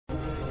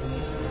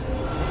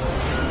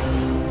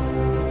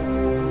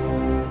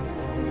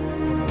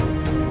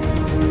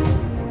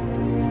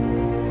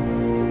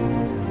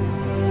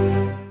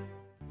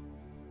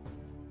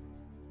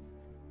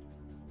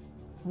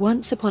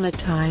Once upon a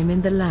time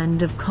in the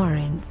land of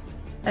Corinth,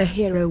 a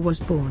hero was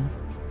born,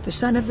 the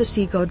son of the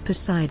sea god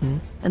Poseidon,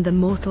 and the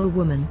mortal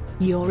woman,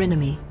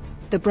 Eurynomy,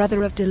 the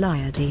brother of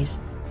Deliades,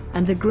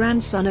 and the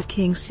grandson of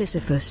King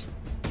Sisyphus.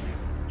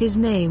 His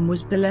name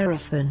was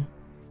Bellerophon,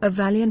 a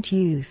valiant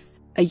youth,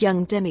 a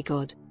young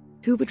demigod,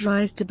 who would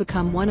rise to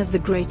become one of the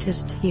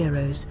greatest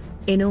heroes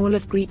in all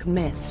of Greek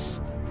myths.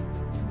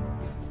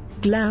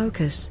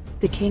 Glaucus,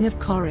 the king of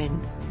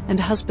Corinth, and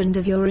husband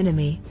of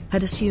Eurynomy,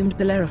 had assumed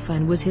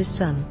Bellerophon was his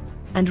son,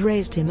 and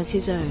raised him as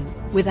his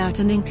own, without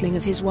an inkling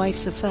of his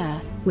wife's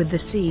affair with the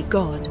sea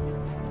god.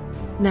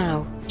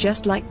 Now,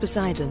 just like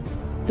Poseidon,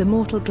 the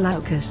mortal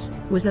Glaucus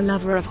was a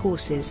lover of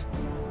horses.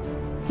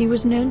 He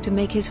was known to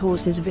make his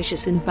horses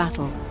vicious in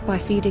battle by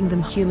feeding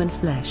them human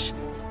flesh.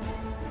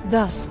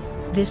 Thus,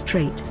 this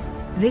trait,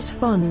 this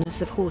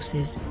fondness of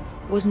horses,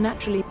 was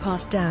naturally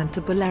passed down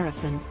to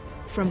Bellerophon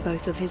from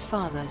both of his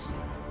fathers.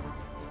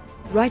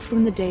 Right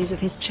from the days of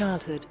his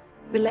childhood,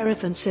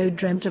 Bellerophon so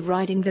dreamt of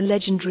riding the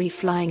legendary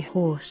flying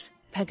horse,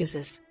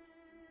 Pegasus.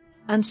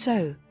 And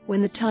so,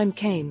 when the time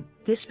came,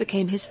 this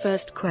became his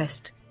first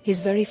quest, his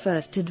very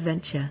first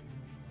adventure.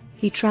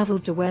 He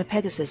traveled to where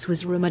Pegasus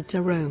was rumored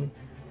to roam.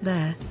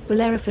 There,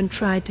 Bellerophon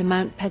tried to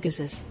mount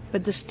Pegasus,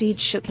 but the steed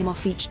shook him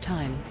off each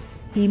time.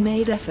 He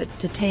made efforts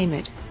to tame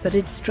it, but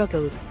it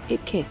struggled,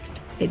 it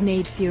kicked, it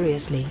neighed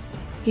furiously.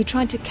 He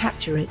tried to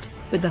capture it,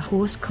 but the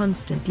horse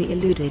constantly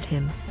eluded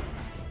him.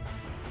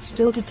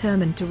 Still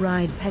determined to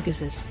ride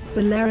Pegasus,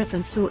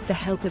 Bellerophon sought the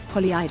help of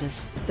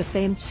Polyidus, the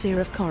famed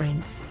seer of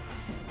Corinth.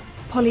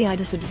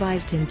 Polyidus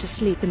advised him to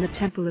sleep in the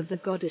temple of the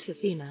goddess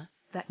Athena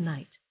that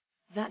night,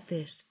 that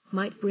this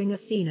might bring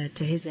Athena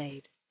to his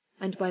aid,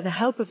 and by the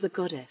help of the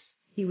goddess,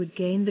 he would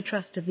gain the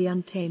trust of the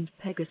untamed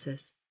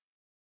Pegasus.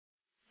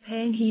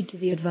 Paying heed to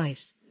the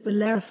advice,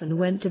 Bellerophon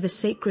went to the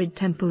sacred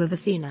temple of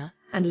Athena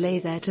and lay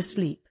there to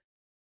sleep.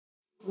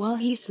 While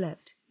he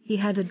slept, he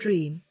had a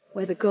dream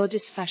where the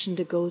goddess fashioned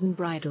a golden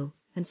bridle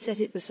and set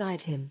it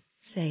beside him,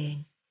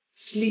 saying,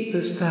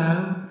 "Sleepest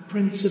thou,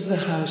 prince of the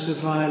house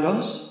of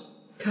Aeolus?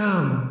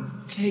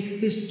 Come,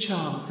 take this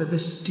charm for the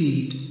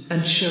steed,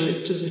 and show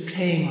it to the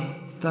tamer,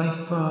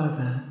 thy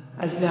father,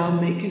 as thou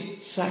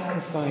makest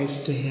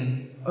sacrifice to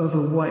him of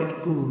a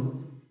white bull."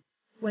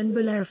 When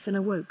Bellerophon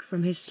awoke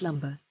from his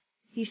slumber,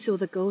 he saw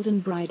the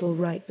golden bridle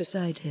right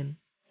beside him,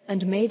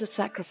 and made a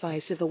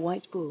sacrifice of a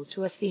white bull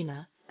to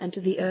Athena and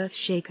to the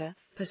earth-shaker,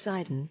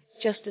 Poseidon,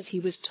 just as he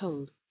was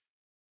told.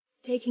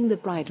 Taking the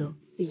bridle,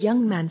 the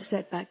young man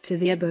set back to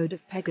the abode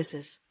of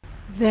Pegasus.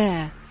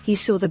 There, he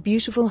saw the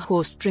beautiful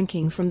horse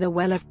drinking from the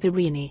well of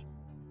Pyrene.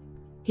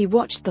 He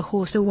watched the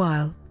horse a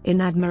while, in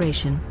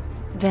admiration,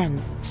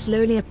 then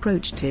slowly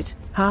approached it,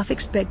 half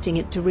expecting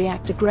it to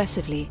react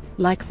aggressively,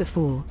 like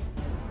before.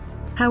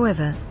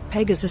 However,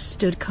 Pegasus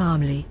stood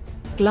calmly,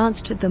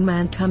 glanced at the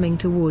man coming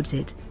towards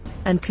it,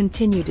 and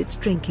continued its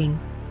drinking.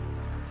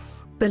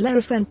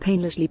 Bellerophon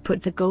painlessly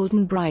put the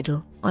golden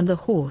bridle on the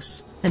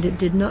horse, and it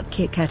did not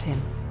kick at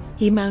him.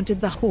 He mounted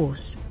the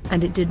horse,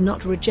 and it did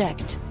not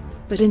reject,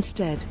 but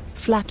instead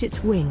flapped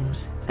its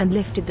wings and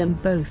lifted them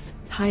both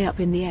high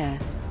up in the air.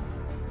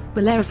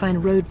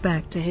 Bellerophon rode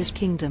back to his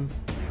kingdom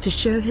to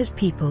show his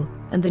people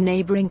and the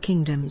neighboring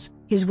kingdoms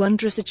his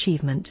wondrous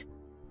achievement.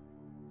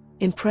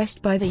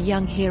 Impressed by the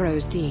young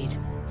hero's deed,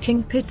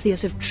 King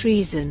Pittheus of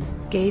Troezen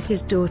gave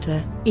his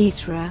daughter,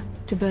 Aethra,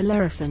 to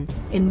Bellerophon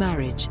in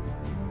marriage.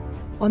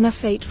 On a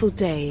fateful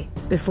day,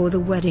 before the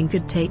wedding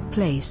could take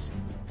place,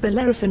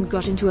 Bellerophon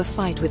got into a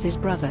fight with his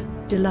brother,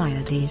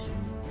 Deliades,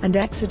 and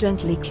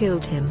accidentally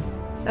killed him,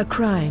 a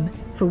crime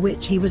for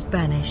which he was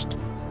banished,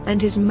 and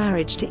his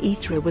marriage to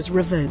Aethra was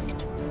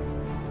revoked.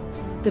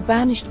 The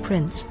banished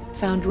prince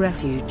found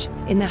refuge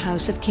in the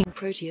house of King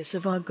Proteus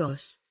of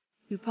Argos,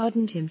 who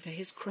pardoned him for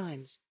his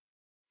crimes.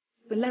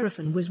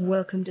 Bellerophon was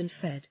welcomed and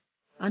fed.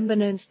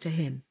 Unbeknownst to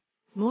him,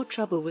 more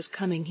trouble was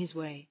coming his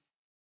way.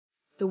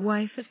 The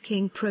wife of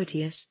King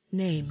Proteus,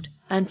 named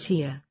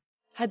Antea,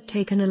 had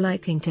taken a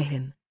liking to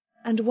him,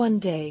 and one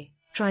day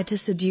tried to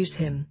seduce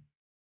him.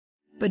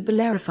 But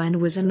Bellerophon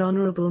was an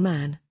honorable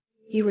man.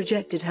 He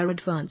rejected her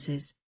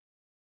advances.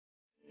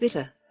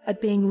 Bitter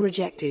at being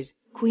rejected,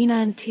 Queen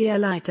Antea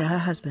lied to her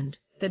husband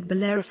that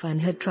Bellerophon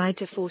had tried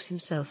to force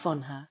himself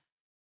on her.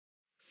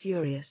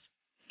 Furious,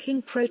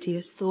 King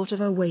Proteus thought of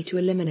a way to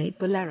eliminate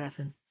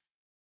Bellerophon.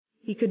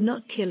 He could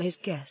not kill his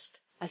guest,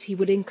 as he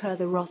would incur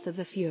the wrath of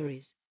the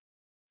Furies.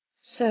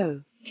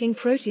 So, King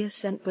Proteus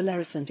sent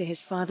Bellerophon to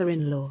his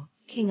father-in-law,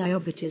 King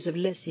Iobates of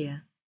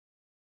Lycia.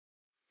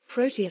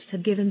 Proteus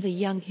had given the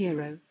young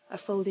hero a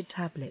folded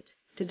tablet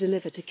to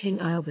deliver to King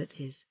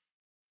Iobates.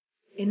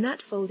 In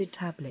that folded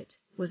tablet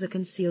was a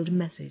concealed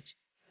message,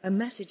 a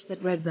message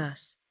that read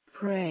thus: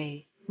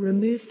 "Pray,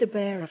 remove the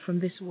bearer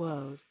from this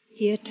world.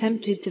 He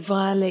attempted to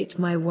violate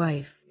my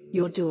wife,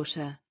 your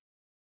daughter."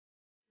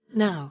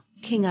 Now,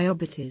 King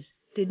Iobates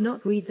did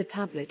not read the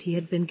tablet he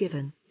had been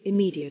given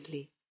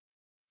immediately.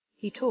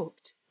 He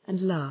talked, and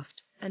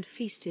laughed, and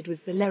feasted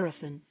with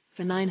Bellerophon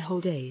for 9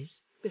 whole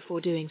days before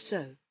doing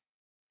so.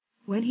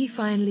 When he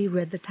finally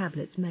read the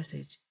tablet's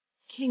message,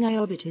 King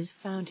Iobates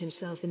found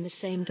himself in the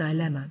same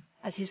dilemma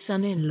as his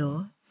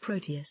son-in-law,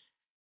 Proteus.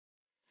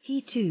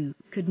 He too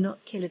could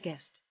not kill a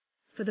guest,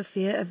 for the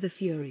fear of the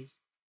Furies.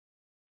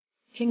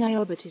 King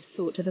Iobates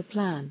thought of a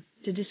plan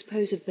to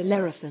dispose of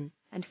Bellerophon,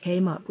 and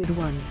came up with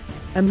one.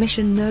 A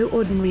mission no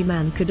ordinary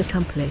man could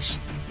accomplish.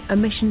 A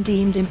mission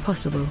deemed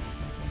impossible.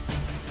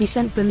 He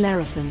sent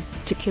Bellerophon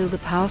to kill the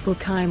powerful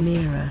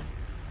Chimera.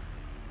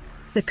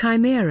 The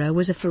Chimera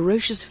was a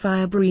ferocious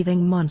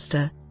fire-breathing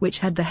monster, which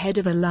had the head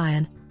of a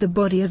lion, the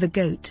body of a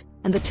goat,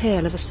 and the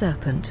tail of a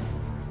serpent.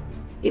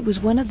 It was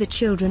one of the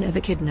children of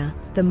Echidna,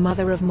 the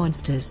mother of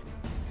monsters.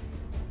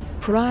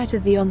 Prior to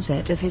the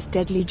onset of his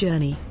deadly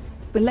journey,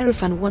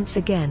 Bellerophon once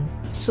again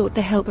sought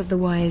the help of the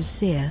wise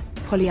seer,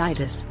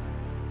 Polyidus.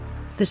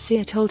 The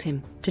seer told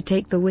him to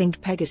take the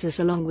winged Pegasus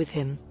along with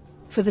him,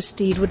 for the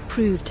steed would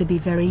prove to be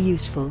very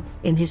useful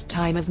in his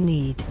time of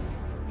need.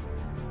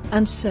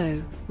 And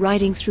so,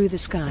 riding through the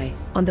sky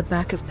on the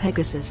back of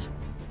Pegasus,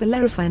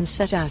 Bellerophon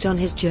set out on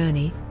his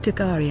journey to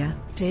Caria,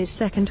 to his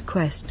second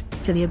quest,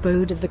 to the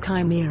abode of the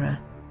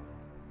Chimera.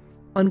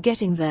 On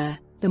getting there,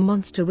 the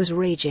monster was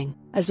raging,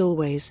 as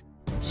always,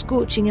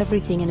 scorching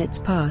everything in its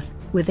path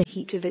with the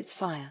heat of its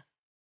fire.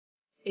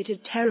 It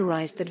had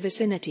terrorized that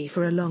vicinity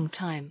for a long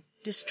time,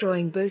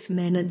 destroying both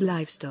men and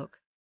livestock.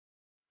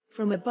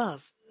 From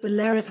above,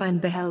 Bellerophon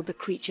beheld the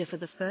creature for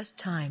the first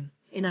time,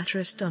 in utter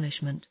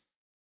astonishment.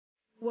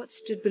 What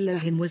stood below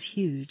him was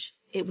huge,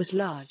 it was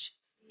large.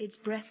 Its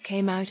breath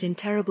came out in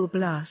terrible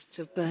blasts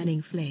of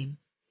burning flame.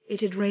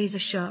 It had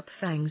razor-sharp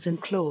fangs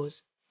and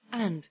claws,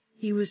 and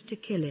he was to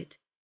kill it.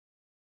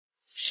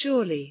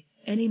 Surely,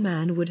 any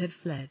man would have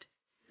fled,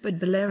 but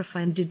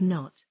Bellerophon did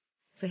not,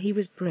 for he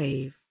was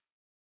brave.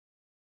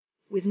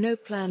 With no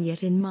plan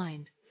yet in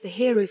mind, the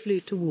hero flew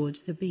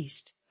towards the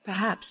beast,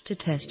 perhaps to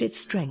test its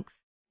strength,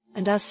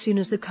 and as soon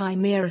as the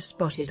Chimera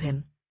spotted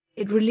him,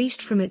 it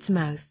released from its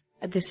mouth,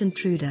 at this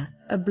intruder,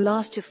 a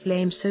blast of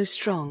flame so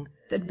strong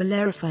that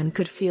Bellerophon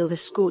could feel the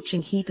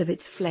scorching heat of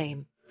its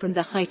flame from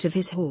the height of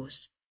his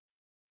horse.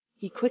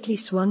 He quickly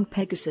swung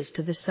Pegasus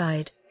to the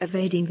side,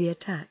 evading the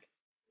attack.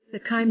 The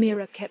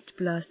Chimera kept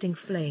blasting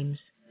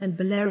flames, and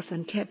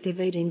Bellerophon kept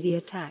evading the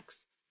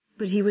attacks,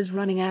 but he was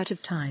running out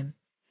of time.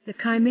 The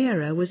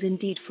Chimera was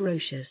indeed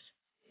ferocious.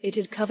 It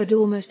had covered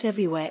almost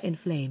everywhere in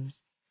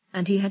flames,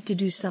 and he had to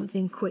do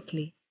something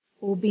quickly,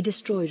 or be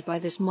destroyed by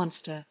this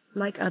monster,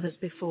 like others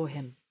before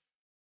him.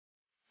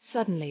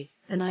 Suddenly,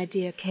 an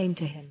idea came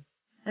to him,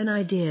 an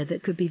idea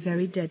that could be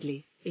very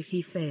deadly if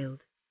he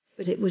failed,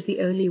 but it was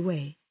the only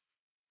way.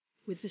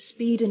 With the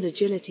speed and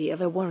agility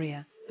of a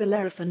warrior,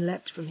 Bellerophon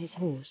leapt from his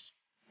horse,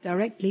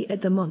 directly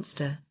at the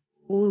monster,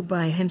 all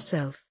by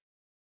himself.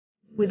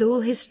 With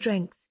all his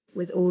strength,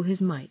 with all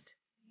his might,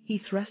 he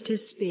thrust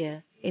his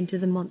spear into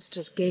the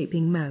monster's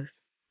gaping mouth,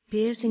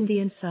 piercing the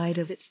inside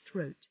of its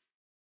throat.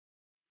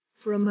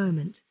 For a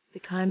moment, the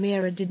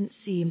Chimera didn't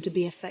seem to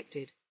be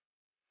affected.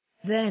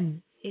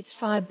 Then, its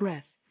fire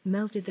breath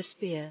melted the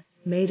spear,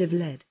 made of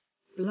lead,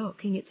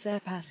 blocking its air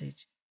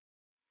passage.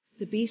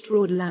 The beast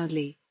roared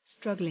loudly,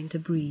 struggling to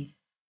breathe.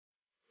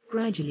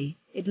 Gradually,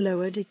 it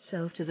lowered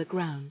itself to the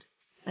ground,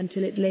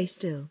 until it lay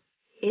still.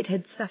 It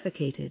had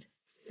suffocated.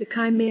 The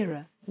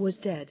Chimera was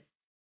dead.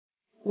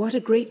 What a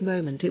great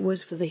moment it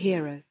was for the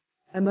hero,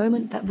 a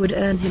moment that would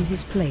earn him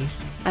his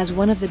place as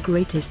one of the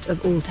greatest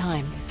of all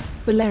time.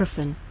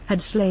 Bellerophon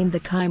had slain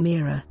the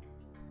Chimera.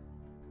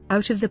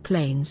 Out of the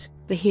plains,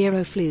 the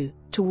hero flew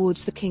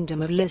towards the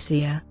kingdom of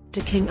Lycia,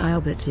 to King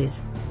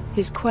Iobates.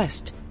 His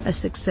quest, a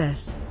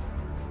success.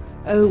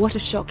 Oh, what a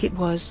shock it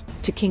was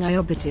to King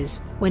Iobates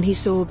when he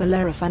saw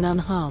Bellerophon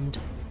unharmed.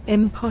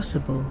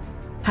 Impossible.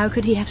 How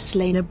could he have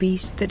slain a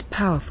beast that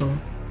powerful?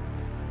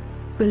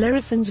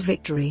 Bellerophon's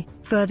victory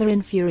further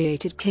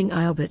infuriated King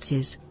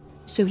Iobates,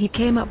 so he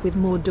came up with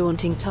more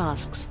daunting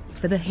tasks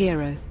for the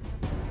hero.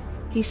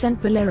 He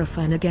sent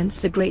Bellerophon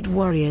against the great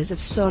warriors of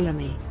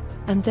Solymi,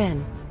 and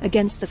then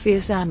against the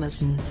fierce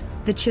Amazons,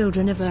 the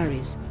children of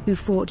Ares, who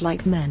fought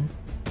like men.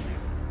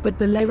 But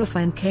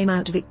Bellerophon came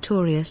out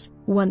victorious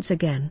once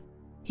again.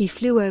 He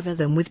flew over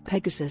them with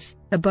Pegasus,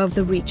 above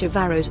the reach of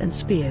arrows and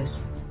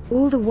spears,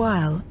 all the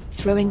while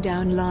throwing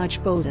down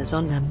large boulders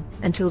on them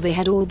until they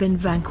had all been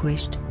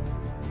vanquished.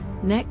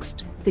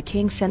 Next, the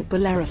king sent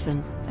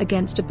Bellerophon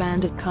against a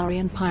band of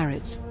Carian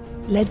pirates,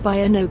 led by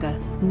an ogre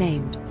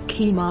named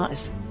Chimera.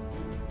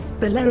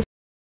 Bellerophon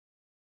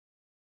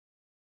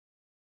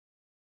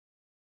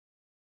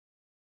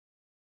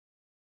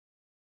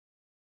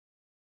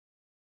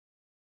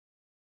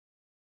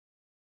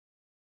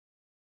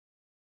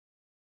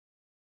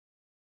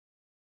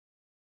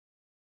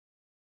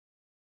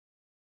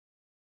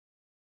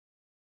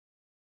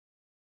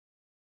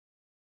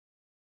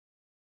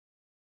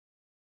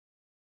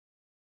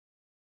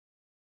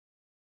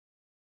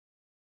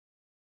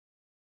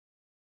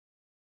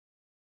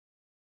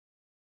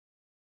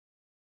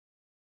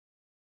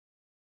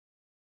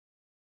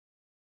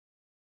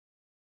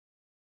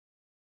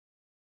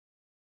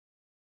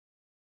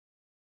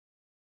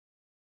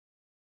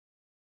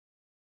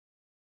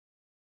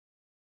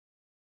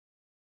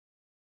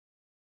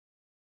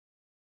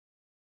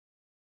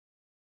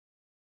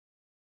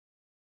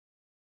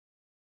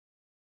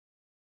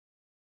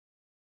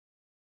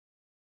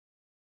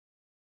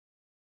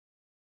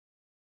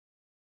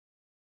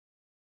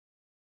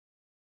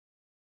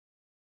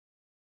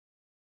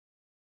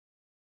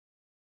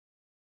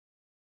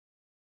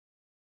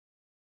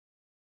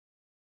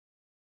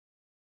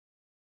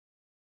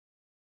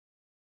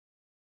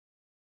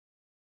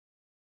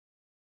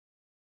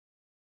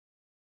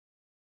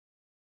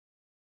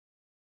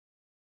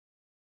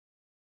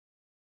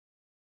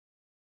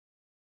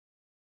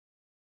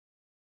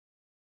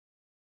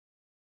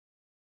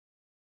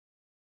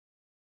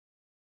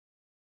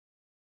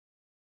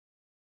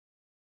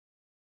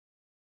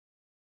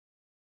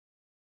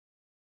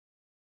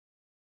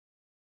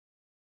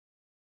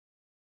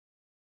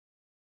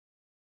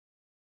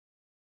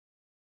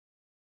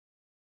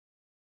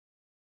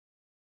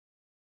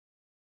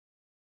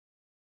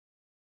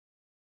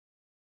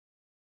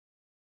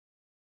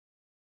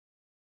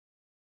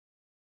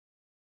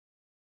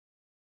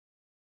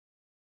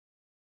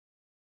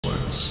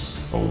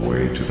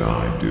away to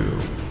thy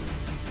doom.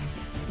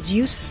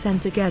 Zeus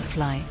sent a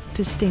gadfly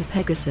to sting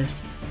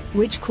Pegasus,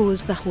 which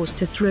caused the horse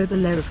to throw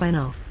Bellerophon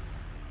off.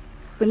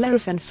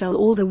 Bellerophon fell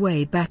all the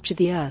way back to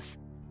the earth,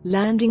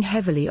 landing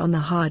heavily on the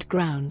hard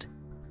ground.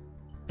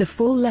 The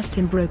fall left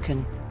him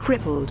broken,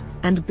 crippled,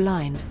 and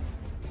blind.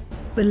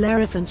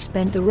 Bellerophon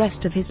spent the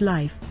rest of his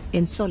life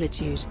in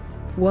solitude,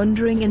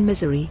 wandering in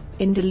misery,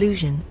 in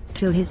delusion,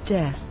 till his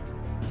death.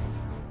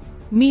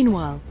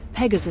 Meanwhile,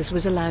 Pegasus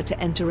was allowed to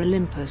enter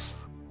Olympus,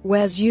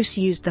 where Zeus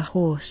used the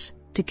horse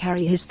to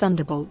carry his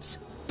thunderbolts.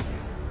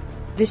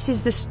 This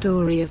is the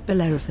story of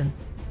Bellerophon,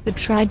 the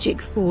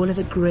tragic fall of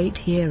a great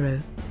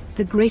hero,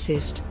 the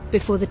greatest,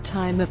 before the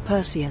time of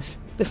Perseus,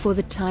 before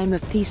the time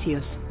of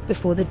Theseus,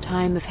 before the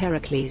time of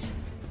Heracles.